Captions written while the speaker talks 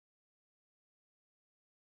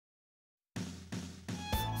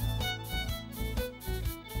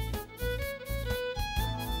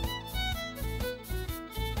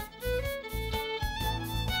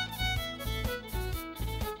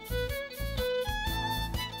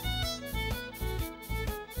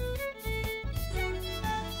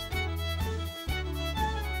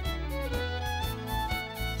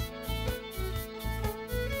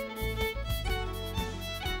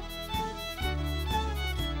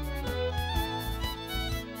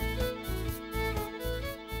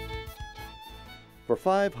For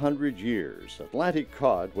 500 years, Atlantic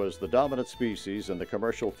cod was the dominant species in the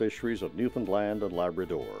commercial fisheries of Newfoundland and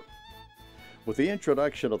Labrador. With the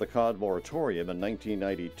introduction of the cod moratorium in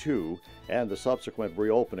 1992 and the subsequent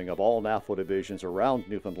reopening of all NAFO divisions around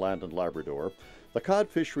Newfoundland and Labrador, the cod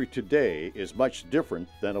fishery today is much different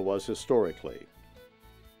than it was historically.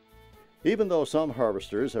 Even though some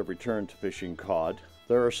harvesters have returned to fishing cod,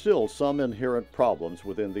 there are still some inherent problems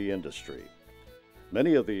within the industry.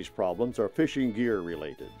 Many of these problems are fishing gear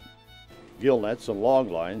related. Gill nets and long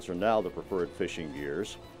lines are now the preferred fishing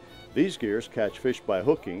gears. These gears catch fish by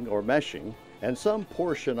hooking or meshing, and some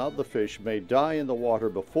portion of the fish may die in the water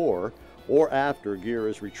before or after gear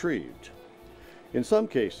is retrieved. In some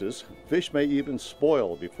cases, fish may even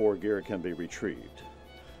spoil before gear can be retrieved.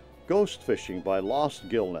 Ghost fishing by lost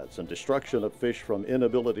gill nets and destruction of fish from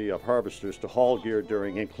inability of harvesters to haul gear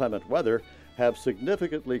during inclement weather have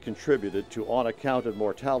significantly contributed to unaccounted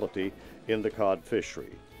mortality in the cod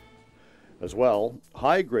fishery. As well,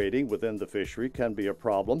 high grading within the fishery can be a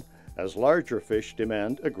problem as larger fish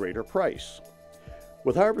demand a greater price.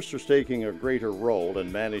 With harvesters taking a greater role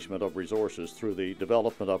in management of resources through the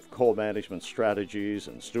development of co-management strategies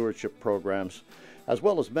and stewardship programs, as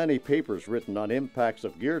well as many papers written on impacts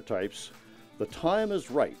of gear types, the time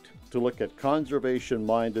is right to look at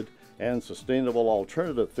conservation-minded and sustainable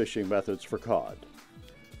alternative fishing methods for cod.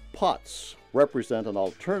 Pots represent an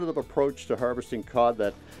alternative approach to harvesting cod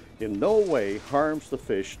that in no way harms the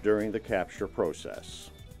fish during the capture process.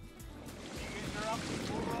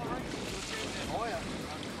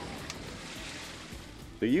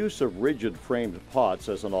 The use of rigid framed pots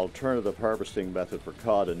as an alternative harvesting method for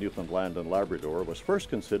cod in Newfoundland and Labrador was first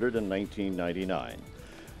considered in 1999.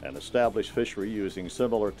 An established fishery using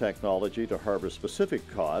similar technology to harvest specific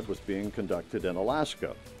cod was being conducted in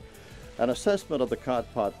Alaska. An assessment of the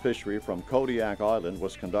cod pot fishery from Kodiak Island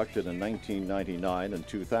was conducted in 1999 and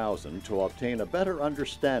 2000 to obtain a better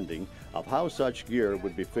understanding of how such gear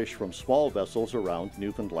would be fished from small vessels around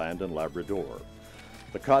Newfoundland and Labrador.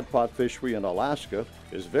 The cod pot fishery in Alaska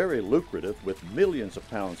is very lucrative, with millions of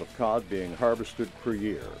pounds of cod being harvested per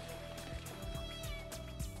year.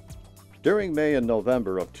 During May and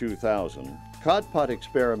November of 2000, cod pot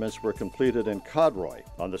experiments were completed in Codroy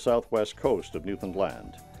on the southwest coast of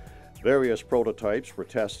Newfoundland. Various prototypes were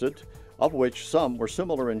tested, of which some were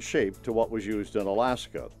similar in shape to what was used in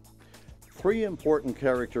Alaska. Three important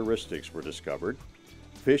characteristics were discovered.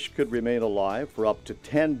 Fish could remain alive for up to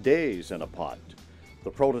 10 days in a pot.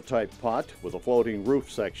 The prototype pot with a floating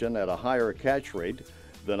roof section had a higher catch rate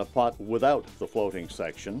than a pot without the floating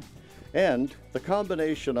section, and the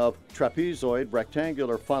combination of trapezoid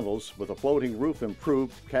rectangular funnels with a floating roof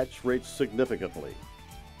improved catch rates significantly.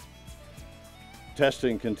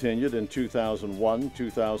 Testing continued in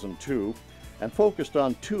 2001-2002 and focused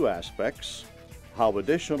on two aspects: how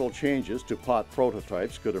additional changes to pot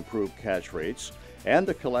prototypes could improve catch rates, and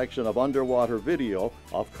the collection of underwater video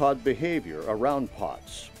of cod behavior around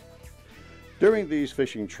pots. During these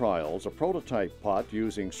fishing trials, a prototype pot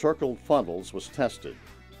using circled funnels was tested.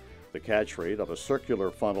 The catch rate of a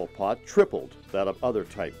circular funnel pot tripled that of other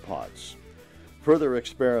type pots. Further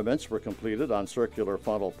experiments were completed on circular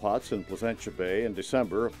funnel pots in Placentia Bay in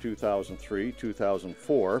December of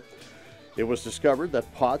 2003-2004. It was discovered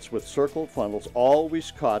that pots with circled funnels always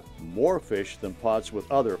caught more fish than pots with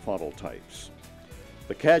other funnel types.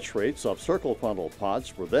 The catch rates of circle funnel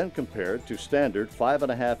pots were then compared to standard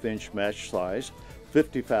 5.5-inch mesh size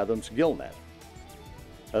 50 fathoms gill net.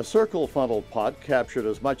 A circle funnel pot captured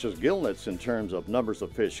as much as gill nets in terms of numbers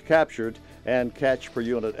of fish captured and catch per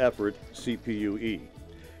unit effort CPUE.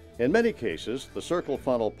 In many cases, the circle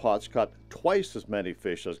funnel pots caught twice as many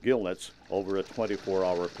fish as gill nets over a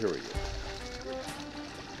 24-hour period.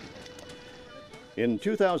 In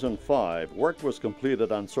 2005, work was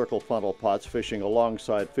completed on circle funnel pots fishing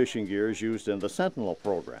alongside fishing gears used in the Sentinel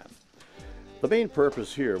program. The main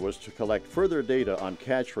purpose here was to collect further data on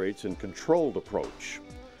catch rates in controlled approach.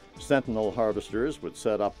 Sentinel harvesters would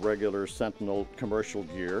set up regular Sentinel commercial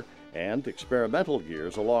gear and experimental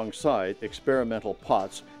gears alongside experimental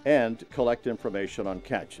pots and collect information on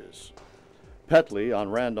catches. Petley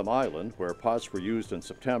on Random Island, where pots were used in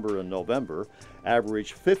September and November,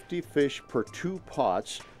 averaged 50 fish per 2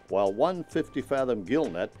 pots, while one 50-fathom gill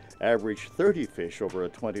net averaged 30 fish over a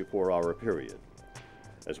 24-hour period.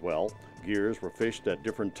 As well, gears were fished at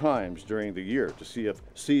different times during the year to see if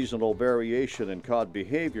seasonal variation in cod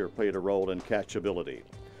behavior played a role in catchability.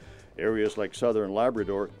 Areas like southern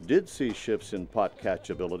Labrador did see shifts in pot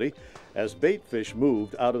catchability as bait fish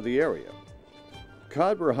moved out of the area.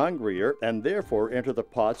 Cod were hungrier and therefore entered the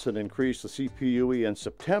pots and increased the CPUE in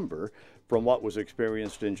September from what was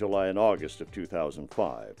experienced in July and August of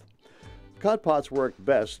 2005. Cod pots work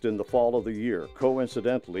best in the fall of the year,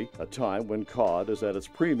 coincidentally a time when cod is at its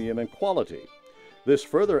premium in quality. This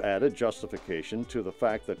further added justification to the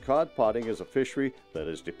fact that cod potting is a fishery that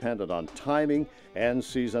is dependent on timing and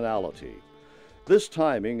seasonality. This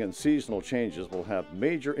timing and seasonal changes will have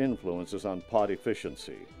major influences on pot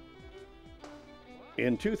efficiency.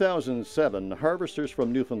 In 2007, harvesters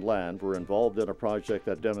from Newfoundland were involved in a project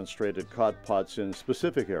that demonstrated cod pots in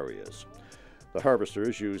specific areas. The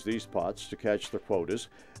harvesters used these pots to catch their quotas,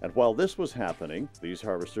 and while this was happening, these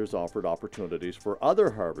harvesters offered opportunities for other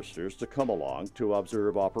harvesters to come along to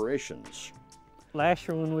observe operations. Last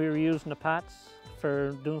year when we were using the pots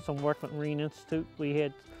for doing some work with Marine Institute, we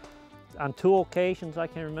had, on 2 occasions I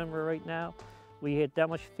can remember right now, we had that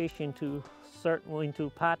much fish into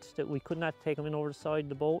pots that we could not take them in over the side of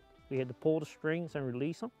the boat. We had to pull the strings and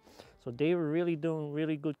release them. So they were really doing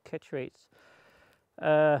really good catch rates.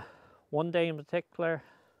 One day in particular,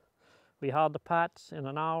 we hauled the pots. In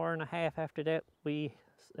an hour and a half after that, we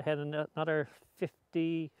had another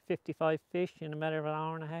 50, 55 fish in a matter of an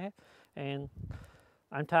hour and a half. And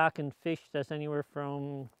I'm talking fish that's anywhere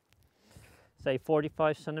from, say,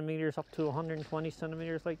 45 centimeters up to 120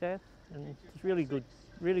 centimeters like that. And it's really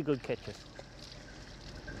good catches.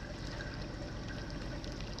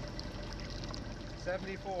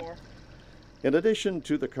 74. In addition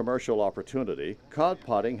to the commercial opportunity, cod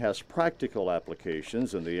potting has practical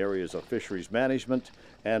applications in the areas of fisheries management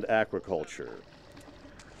and aquaculture.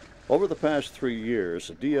 Over the past 3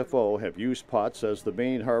 years, DFO have used pots as the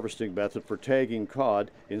main harvesting method for tagging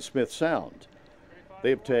cod in Smith Sound.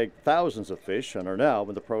 They have tagged thousands of fish and are now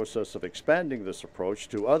in the process of expanding this approach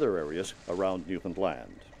to other areas around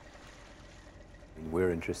Newfoundland.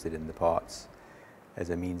 We're interested in the pots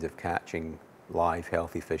as a means of catching live,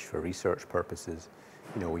 healthy fish for research purposes.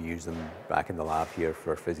 You know, we use them back in the lab here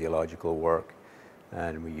for physiological work,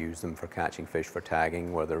 and we use them for catching fish for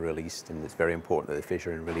tagging where they're released, and it's very important that the fish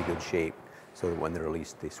are in really good shape so that when they're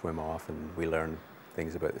released they swim off, and we learn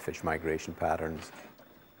things about the fish migration patterns.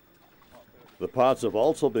 The pots have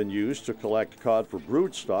also been used to collect cod for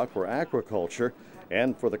broodstock for aquaculture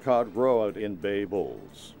and for the cod grow-out in bay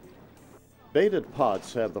bowls. Baited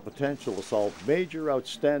pots have the potential to solve major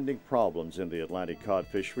outstanding problems in the Atlantic cod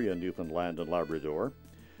fishery in Newfoundland and Labrador.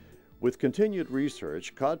 With continued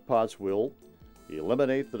research, cod pots will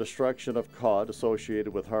eliminate the destruction of cod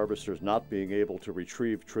associated with harvesters not being able to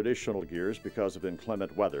retrieve traditional gears because of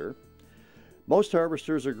inclement weather. Most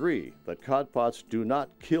harvesters agree that cod pots do not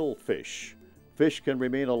kill fish. Fish can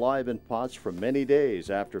remain alive in pots for many days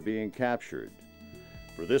after being captured.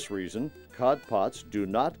 For this reason, cod pots do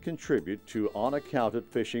not contribute to unaccounted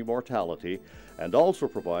fishing mortality and also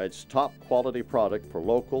provides top quality product for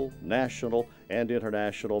local, national, and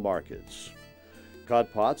international markets.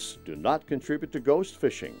 Cod pots do not contribute to ghost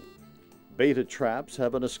fishing. Baited traps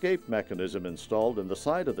have an escape mechanism installed in the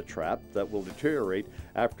side of the trap that will deteriorate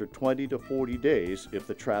after 20 to 40 days if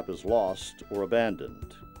the trap is lost or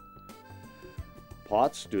abandoned.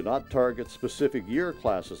 Pots do not target specific year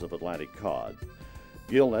classes of Atlantic cod.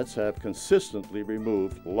 Gill nets have consistently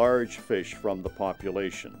removed large fish from the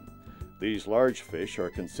population. These large fish are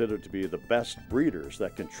considered to be the best breeders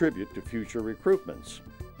that contribute to future recruitments.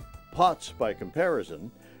 Pots, by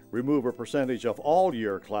comparison, remove a percentage of all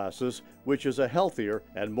year classes, which is a healthier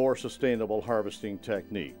and more sustainable harvesting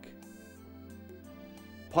technique.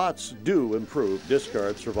 Pots do improve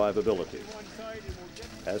discard survivability.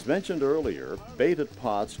 As mentioned earlier, baited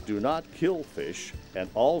pots do not kill fish, and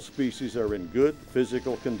all species are in good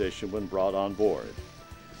physical condition when brought on board.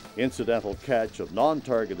 Incidental catch of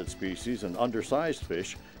non-targeted species and undersized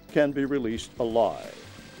fish can be released alive.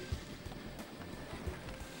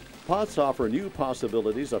 Pots offer new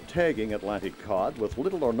possibilities of tagging Atlantic cod with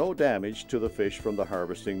little or no damage to the fish from the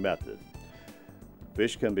harvesting method.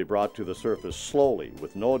 Fish can be brought to the surface slowly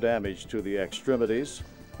with no damage to the extremities.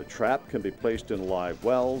 The trap can be placed in live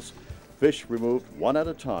wells, fish removed one at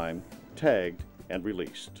a time, tagged and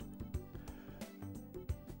released.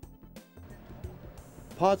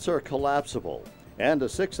 Pots are collapsible, and a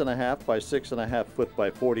 6.5 by 6.5 foot by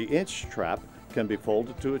 40 inch trap can be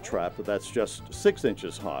folded to a trap that's just 6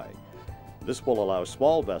 inches high. This will allow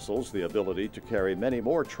small vessels the ability to carry many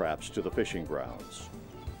more traps to the fishing grounds.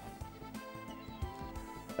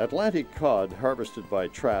 Atlantic cod harvested by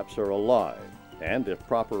traps are alive, and if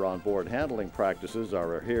proper onboard handling practices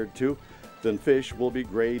are adhered to, then fish will be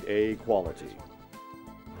grade A quality.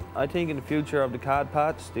 I think in the future of the cod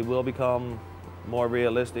pots, they will become more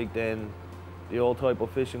realistic than the old type of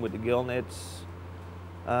fishing with the gill nets.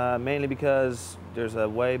 Mainly because there's a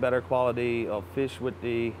way better quality of fish with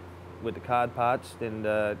the cod pots than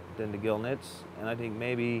the gill nets, and I think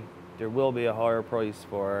maybe there will be a higher price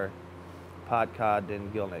for pot cod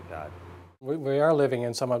than gill net cod. We are living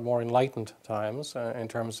in somewhat more enlightened times in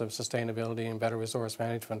terms of sustainability and better resource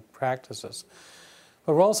management practices.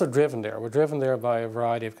 But we're also driven there. We're driven there by a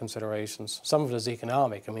variety of considerations. Some of it is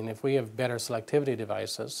economic. I mean, if we have better selectivity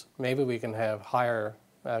devices, maybe we can have higher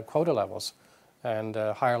quota levels and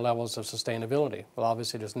higher levels of sustainability. Well,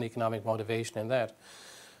 obviously there's an economic motivation in that.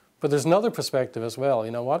 But there's another perspective as well.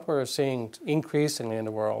 You know, what we're seeing increasingly in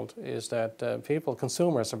the world is that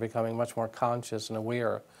consumers are becoming much more conscious and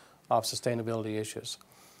aware of sustainability issues.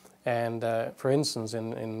 And for instance,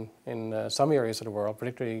 in some areas of the world,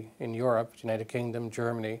 particularly in Europe, United Kingdom,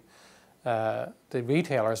 Germany, the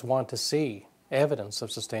retailers want to see evidence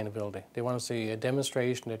of sustainability. They want to see a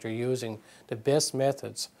demonstration that you're using the best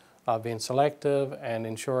methods of being selective and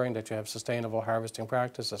ensuring that you have sustainable harvesting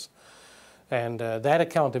practices. And that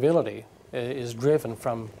accountability is driven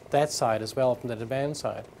from that side as well, from the demand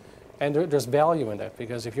side. And there's value in that,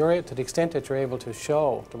 because if you're, to the extent that you're able to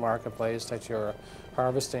show the marketplace that you're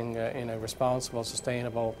harvesting in a responsible,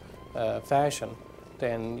 sustainable fashion,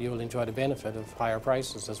 then you will enjoy the benefit of higher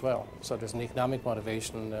prices as well. So there's an economic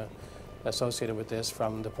motivation associated with this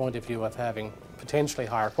from the point of view of having potentially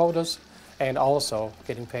higher quotas and also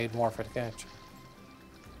getting paid more for the catch.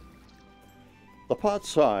 The pot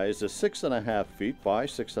size is 6.5 feet by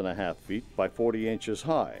 6.5 feet by 40 inches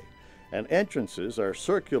high, and entrances are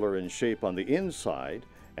circular in shape on the inside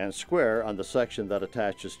and square on the section that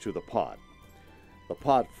attaches to the pot. The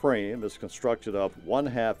pot frame is constructed of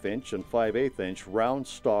 1/2 inch and 5/8 inch round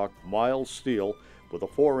stock mild steel with a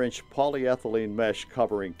 4-inch polyethylene mesh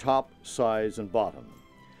covering top, sides, and bottom.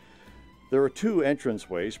 There are 2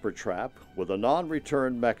 entranceways per trap with a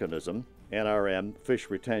non-return mechanism, NRM fish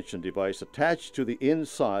retention device, attached to the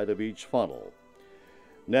inside of each funnel.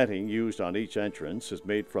 Netting used on each entrance is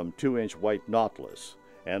made from 2-inch white knotless,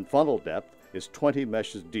 and funnel depth is 20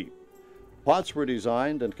 meshes deep. Pots were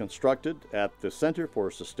designed and constructed at the Center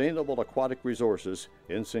for Sustainable Aquatic Resources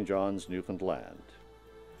in St. John's, Newfoundland.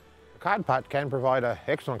 A cod pot can provide an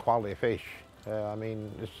excellent quality of fish. I mean,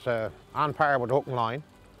 it's on par with the hook and line.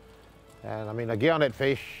 And I mean, a gillnet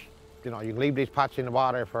fish, you know, you can leave these pots in the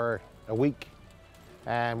water for a week,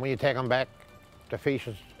 and when you take them back, the fish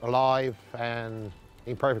is alive and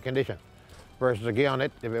in perfect condition. Versus a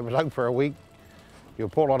gillnet, if it was out for a week,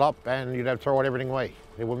 you'd pull it up and you'd have to throw everything away.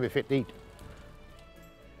 It wouldn't be fit to eat.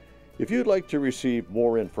 If you'd like to receive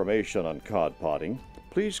more information on cod potting,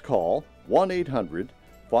 please call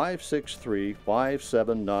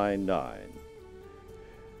 1-800-563-5799.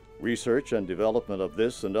 Research and development of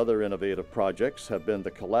this and other innovative projects have been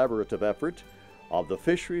the collaborative effort of the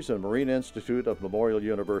Fisheries and Marine Institute of Memorial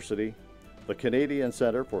University, the Canadian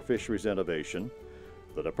Centre for Fisheries Innovation,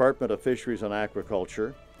 the Department of Fisheries and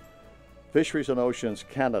Aquaculture, Fisheries and Oceans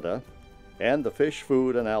Canada, and the Fish,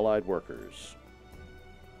 Food and Allied Workers.